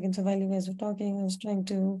 second. So while you guys were talking, I was trying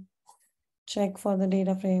to check for the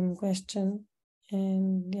data frame question,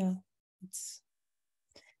 and yeah, it's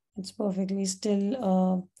perfectly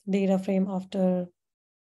still data frame after.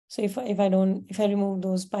 So if I remove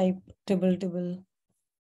those pipe tibble.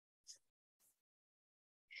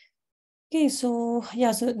 Okay, so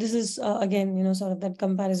yeah, so this is again, sort of that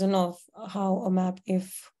comparison of how a map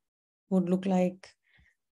if would look like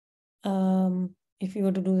if you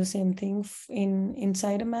were to do the same thing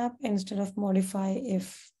inside a map instead of modify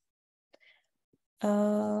if.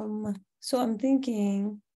 So I'm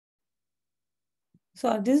thinking, so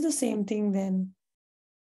are these the same thing then?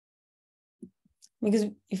 Because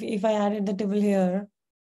if I added the table here,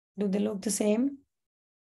 do they look the same?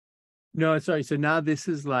 No, sorry. So now this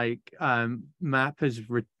is like map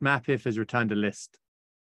if has returned a list,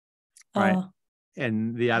 right?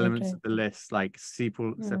 And the elements of the list, like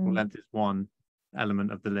sepal length is one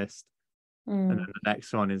element of the list, and then the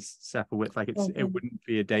next one is sepal width. Like it wouldn't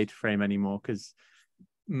be a data frame anymore because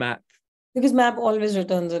map always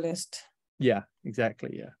returns a list. Yeah,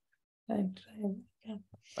 exactly. Yeah. Right. Yeah.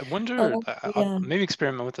 I wonder, I'll maybe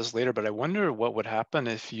experiment with this later, but I wonder what would happen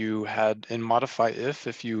if you had in modify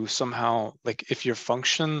if you somehow, like if your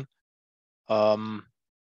function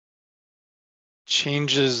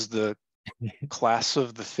changes the class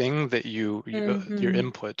of the thing that your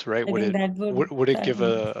input, right? Would it give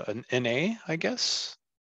an NA, I guess?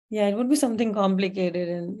 Yeah, it would be something complicated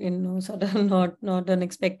and sort of not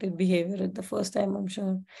unexpected behavior at the first time, I'm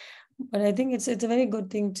sure. But I think it's a very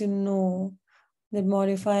good thing to know that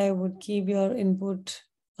modify would keep your input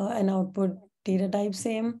and output data type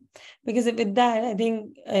same. Because with that, I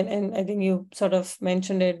think, and I think you sort of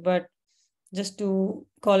mentioned it, but just to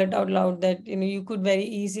call it out loud that you could very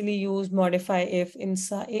easily use modify if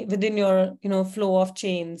inside within your flow of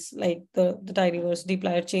chains, like the tidyverse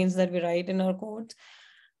dplyr chains that we write in our codes.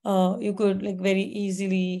 You could like very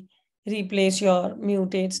easily replace your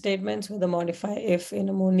mutate statements with a modify if in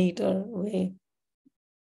a more neater way.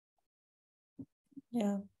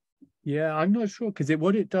 Yeah, I'm not sure because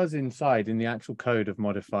what it does inside in the actual code of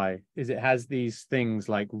modify is it has these things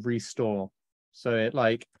like restore. So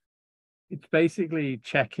it's basically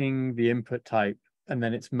checking the input type and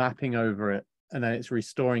then it's mapping over it and then it's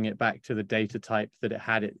restoring it back to the data type that it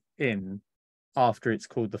had it in after it's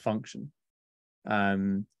called the function.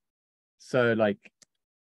 So like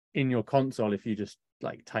in your console, if you just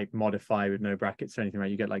like type modify with no brackets or anything, right,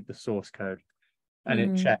 you get like the source code and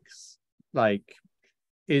it checks like,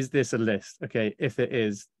 is this a list? Okay, if it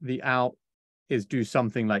is, the out is do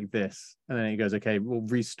something like this. And then it goes, okay, we'll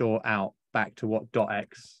restore out back to what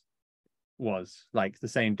 .x was, like the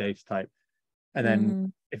same data type. And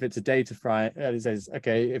then if it's a data frame, it says,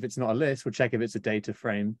 okay, if it's not a list, we'll check if it's a data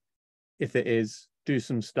frame. If it is, do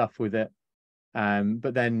some stuff with it.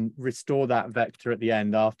 But then restore that vector at the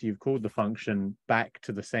end after you've called the function back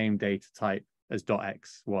to the same data type as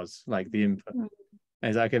 .x was, like the input. And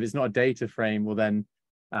it's like, if it's not a data frame, well then,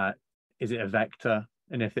 is it a vector?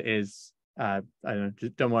 And if it is, I don't know,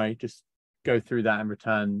 just don't worry, just go through that and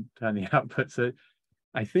return the output. So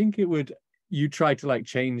I think it would, you try to like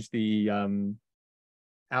change the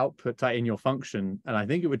output type in your function, and I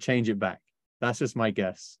think it would change it back. That's just my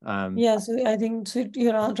guess. Yeah, so I think so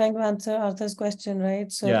you're trying to answer Arthur's question, right?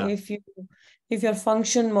 So yeah. if your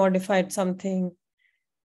function modified something,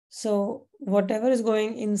 so whatever is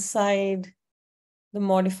going inside the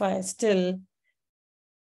modifier still,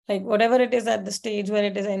 like whatever it is at the stage where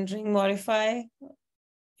it is entering modify,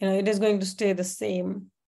 it is going to stay the same.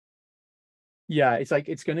 Yeah, it's like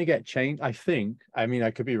it's going to get changed. I think, I mean,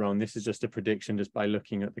 I could be wrong. This is just a prediction just by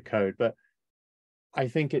looking at the code, but I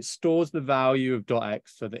think it stores the value of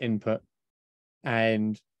 .x, so the input,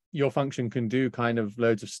 and your function can do kind of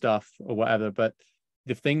loads of stuff or whatever, but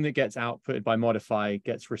the thing that gets outputted by modify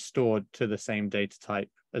gets restored to the same data type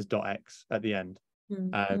as .x at the end.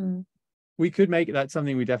 We could make that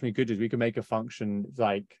something we definitely could do. We could make a function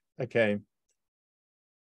like, okay,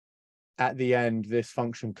 at the end, this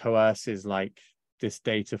function coerces like this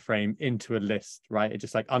data frame into a list, right? It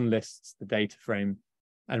just like unlists the data frame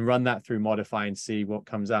and run that through modify and see what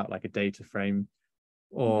comes out, like a data frame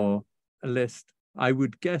or a list. I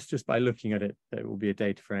would guess just by looking at it that it will be a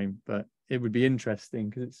data frame, but it would be interesting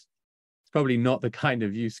because it's probably not the kind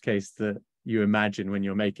of use case that you imagine when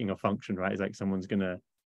you're making a function, right? It's like someone's going to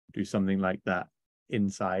do something like that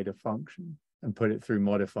inside a function and put it through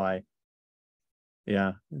modify.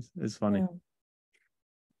 Yeah, it's funny. Yeah.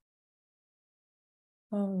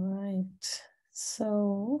 All right.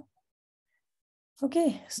 So,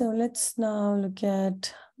 okay, so let's now look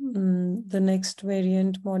at the next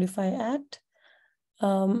variant, modify at.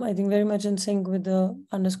 I think very much in sync with the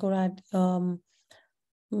underscore add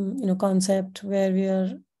concept, where we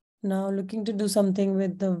are now looking to do something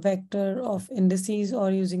with the vector of indices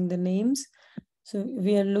or using the names. So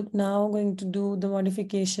we are now going to do the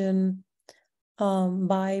modification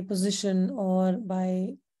by position or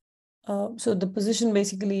by, so the position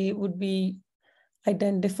basically would be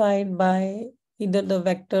identified by either the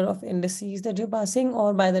vector of indices that you're passing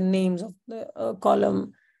or by the names of the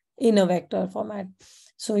column in a vector format.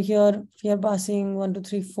 So here we are passing 1, 2,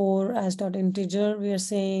 3, 4 as dot integer. We are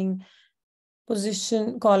saying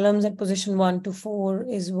position columns at position 1 to 4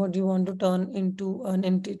 is what you want to turn into an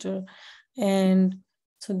integer. And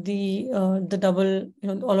so the double,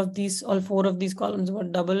 all 4 of these columns were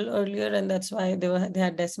double earlier, and that's why they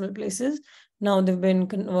had decimal places. Now they've been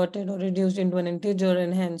converted or reduced into an integer,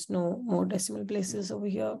 and hence no more decimal places over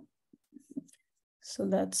here. So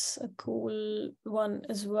that's a cool one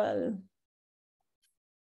as well.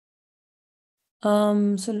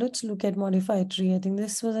 So let's look at modify tree. I think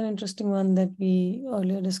this was an interesting one that we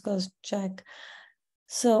earlier discussed, Jack.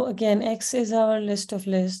 So again, X is our list of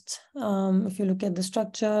lists. If you look at the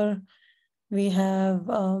structure, we have,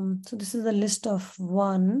 so this is a list of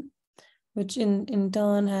 1, which in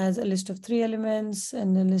turn has a list of 3 elements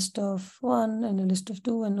and a list of 1 and a list of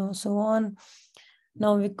 2 and so on.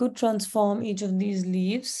 Now we could transform each of these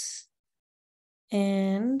leaves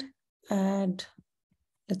and add,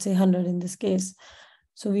 let's say 100 in this case.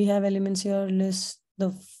 So we have elements here, list,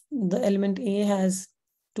 the element A has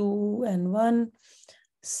 2 and 1.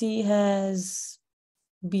 C has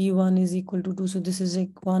B1 is equal to 2. So this is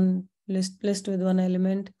like one list with one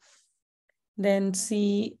element. Then A,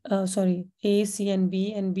 C, and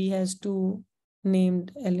B has 2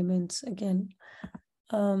 named elements again.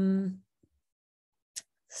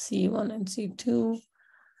 C1 and C2.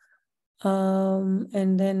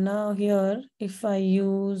 And then now here, if I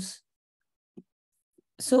use,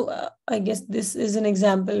 so I guess this is an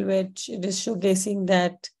example which it is showcasing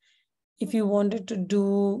that if you wanted to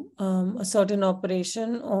do a certain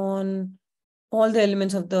operation on all the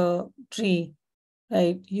elements of the tree,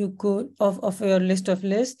 right, you could, of your list of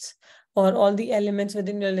lists, or all the elements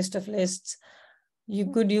within your list of lists,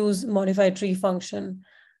 you could use modify tree function.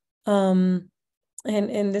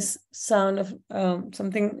 And this sound of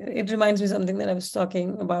something, it reminds me of something that I was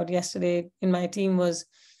talking about yesterday in my team, was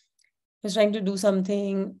trying to do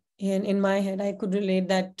something in my head. I could relate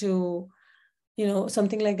that to,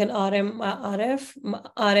 something like an RM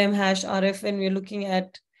hash RF, when we're looking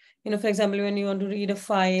at, for example, when you want to read a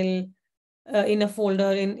file in a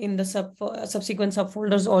folder in the subsequent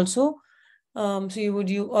subfolders also. So you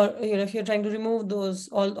would or if you're trying to remove those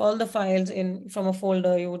all the files from a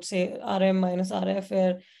folder, you would say RM minus RF,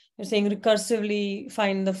 where you're saying recursively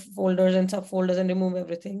find the folders and subfolders and remove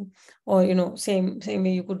everything. Or same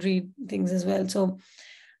way you could read things as well. So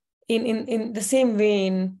in the same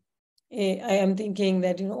vein, I am thinking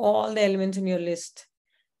that all the elements in your list,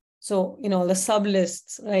 so the sub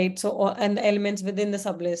lists, right? So and the elements within the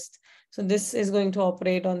sub list. So this is going to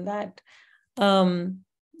operate on that.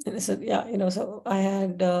 So yeah, so I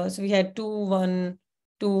had so we had 2, 1,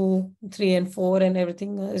 2, 3, and 4, and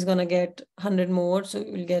everything is gonna get 100 more. So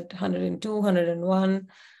we'll get 102, 101,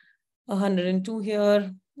 102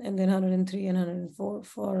 here, and then 103 and 104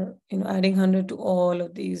 for adding 100 to all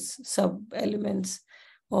of these sub elements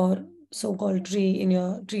or so-called tree in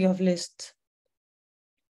your tree of lists.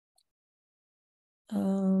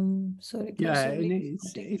 Sorry. Yeah, and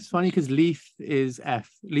it's funny because leaf is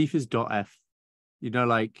dot F.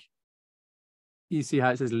 Like you see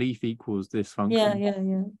how it says leaf equals this function.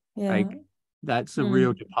 Yeah. Like that's a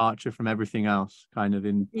real departure from everything else, kind of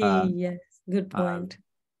in purrr. Yes, good point.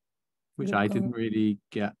 Which I didn't really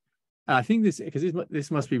get. I think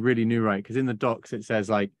this must be really new, right? Because in the docs it says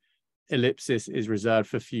like ellipsis is reserved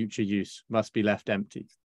for future use, must be left empty.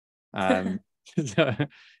 So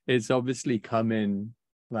it's obviously come in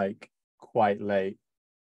like quite late.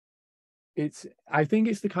 I think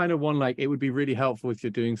it's the kind of one, like it would be really helpful if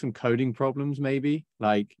you're doing some coding problems, maybe.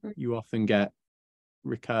 Like you often get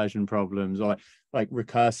recursion problems, or like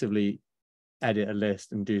recursively edit a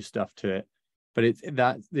list and do stuff to it. But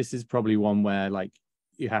this is probably one where like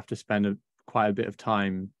you have to spend quite a bit of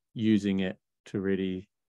time using it to really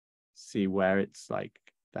see where it's like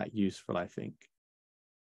that useful, I think.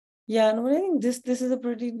 Yeah, no, I think this is a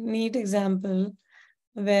pretty neat example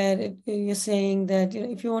where you're saying that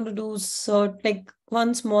if you want to do like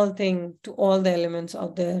one small thing to all the elements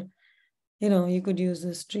out there, you could use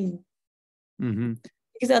this tree.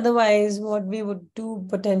 Because otherwise, what we would do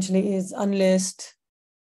potentially is unlist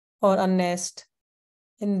or unnest,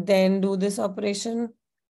 and then do this operation.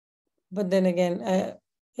 but then again,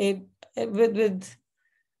 I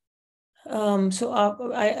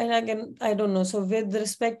don't know. So with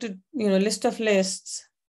respect to list of lists,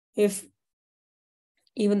 if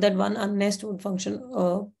even that one unnest would function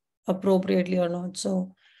appropriately or not.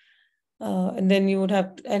 So and then you would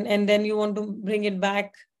have to, and then you want to bring it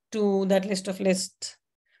back to that list of lists,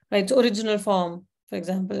 right? So original form, for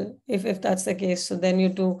example, if that's the case, so then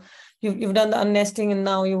you've done the unnesting and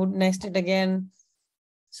now you would nest it again.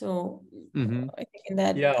 So I think in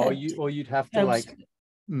that, or you'd have to helps. like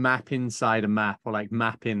map inside a map, or like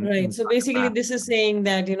map in. Right. So basically this is saying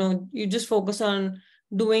that, you just focus on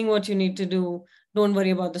doing what you need to do. Don't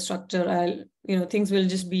worry about the structure. Things will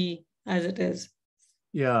just be as it is.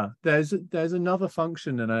 Yeah, there's another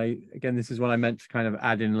function, and again, this is what I meant to kind of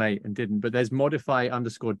add in late and didn't, but there's modify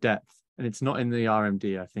 _ depth, and it's not in the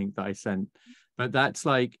RMD, I think, that I sent. But that's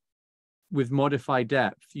like with modify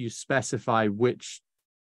depth, you specify which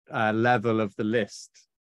level of the list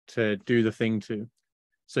to do the thing to.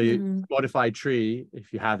 So you modify tree,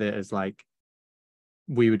 if you have it as like,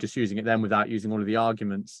 we were just using it then without using all of the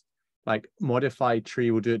arguments, like modify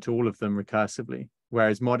tree will do it to all of them recursively.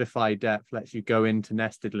 Whereas modify depth lets you go into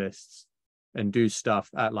nested lists and do stuff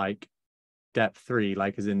at like depth 3,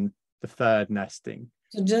 like as in the third nesting.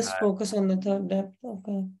 So just focus on the third depth.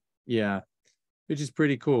 Okay. Yeah, which is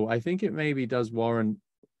pretty cool. I think it maybe does warrant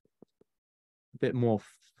a bit more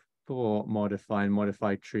for modify and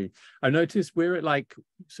modify tree. I noticed we're at like,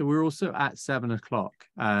 so we're also at 7 o'clock.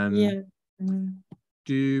 Yeah.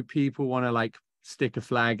 Do people want to like stick a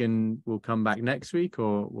flag and we'll come back next week,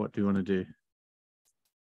 or what do you want to do?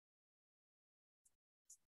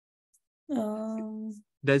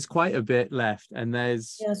 There's quite a bit left, and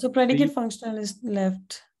there's so predicate functional is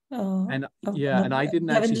left. And I didn't we haven't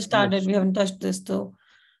actually started. finish. We haven't touched this though.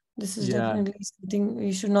 This is definitely something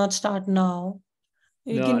we should not start now.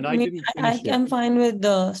 I'm fine with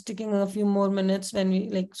sticking a few more minutes when we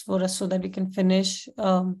like for us, so that we can finish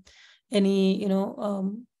any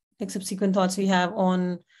like subsequent thoughts we have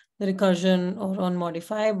on the recursion or on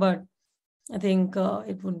modify. But I think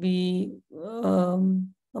it would be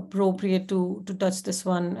appropriate to touch this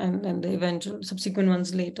one and the eventual subsequent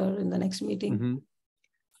ones later in the next meeting.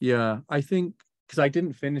 Yeah, I think because I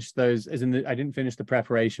didn't finish those, I didn't finish the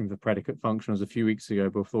preparation for predicate functionals a few weeks ago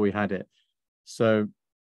before we had it. So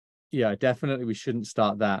yeah, definitely we shouldn't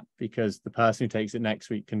start that, because the person who takes it next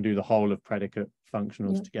week can do the whole of predicate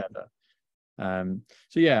functionals together.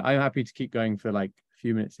 So yeah, I'm happy to keep going for like a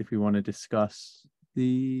few minutes if we want to discuss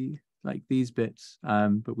these bits,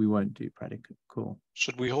 but we won't do predicate. Cool.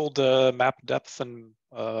 Should we hold map depth and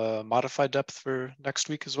modify depth for next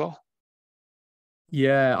week as well?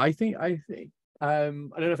 Yeah, I think I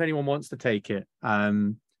don't know if anyone wants to take it.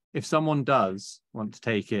 If someone does want to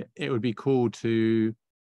take it, it would be cool to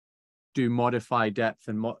do modify depth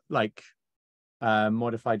and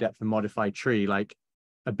modify depth and modify tree like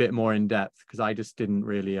a bit more in depth, because I just didn't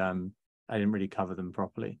really cover them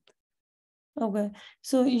properly. Okay,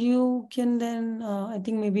 so you can then I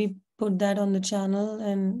think maybe put that on the channel,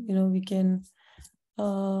 and we can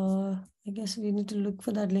I guess we need to look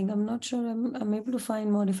for that link. I'm not sure I'm able to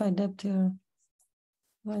find modify depth here.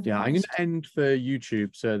 Yeah, I'm going to end for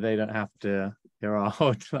YouTube so they don't have to hear our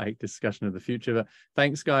whole like discussion of the future. But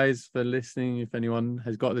thanks guys for listening, if anyone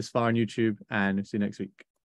has got this far on YouTube, and see you next week.